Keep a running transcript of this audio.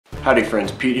Howdy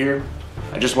friends, Pete here.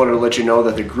 I just wanted to let you know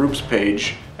that the groups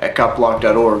page at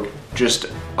CopBlock.org just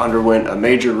underwent a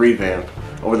major revamp.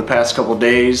 Over the past couple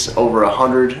days, over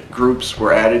 100 groups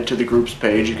were added to the groups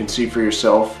page. You can see for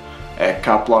yourself at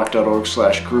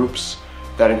CopBlock.org/groups.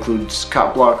 That includes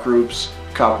CopBlock groups,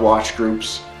 CopWatch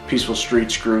groups, Peaceful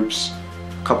Streets groups,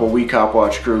 a couple We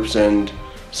CopWatch groups, and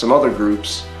some other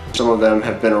groups. Some of them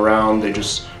have been around, they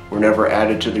just were never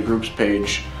added to the groups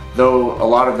page, though a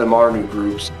lot of them are new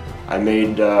groups. I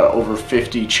made over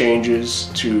 50 changes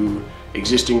to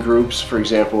existing groups. For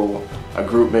example, a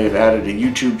group may have added a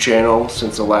YouTube channel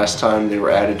since the last time they were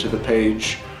added to the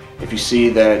page. If you see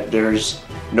that there's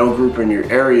no group in your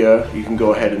area, you can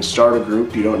go ahead and start a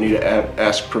group. You don't need to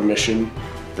ask permission.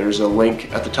 There's a link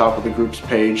at the top of the groups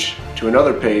page to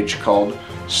another page called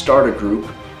Start a Group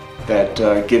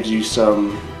that gives you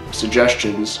some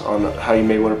suggestions on how you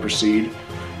may want to proceed.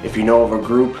 If you know of a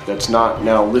group that's not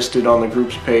now listed on the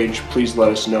groups page, please let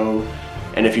us know.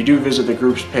 And if you do visit the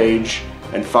groups page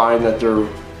and find that there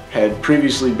had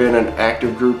previously been an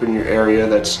active group in your area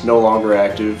that's no longer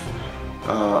active,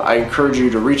 I encourage you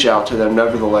to reach out to them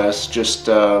nevertheless. Just,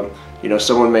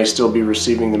 someone may still be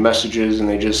receiving the messages and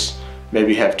they just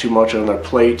maybe have too much on their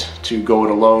plate to go it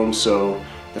alone. So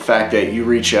the fact that you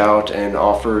reach out and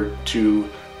offer to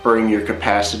bring your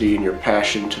capacity and your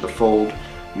passion to the fold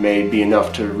may be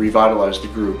enough to revitalize the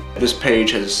group. This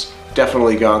page has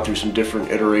definitely gone through some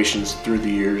different iterations through the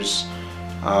years,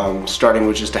 starting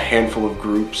with just a handful of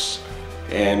groups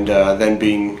and then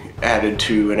being added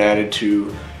to.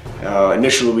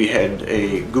 Initially we had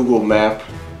a Google map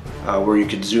where you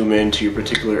could zoom into your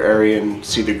particular area and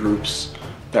see the groups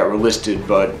that were listed,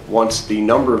 but once the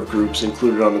number of groups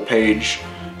included on the page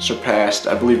surpassed,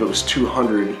 I believe it was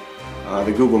 200,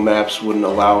 the Google Maps wouldn't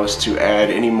allow us to add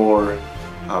any more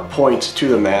points to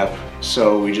the map,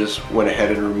 so we just went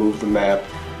ahead and removed the map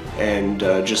and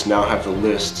just now have the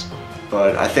list.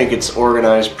 But I think it's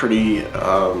organized pretty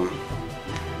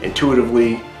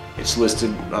intuitively. It's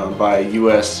listed by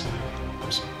US,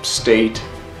 state,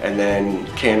 and then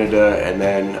Canada, and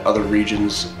then other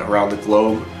regions around the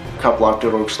globe.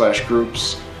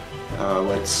 CopBlock.org/groups.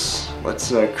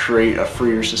 Let's create a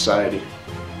freer society.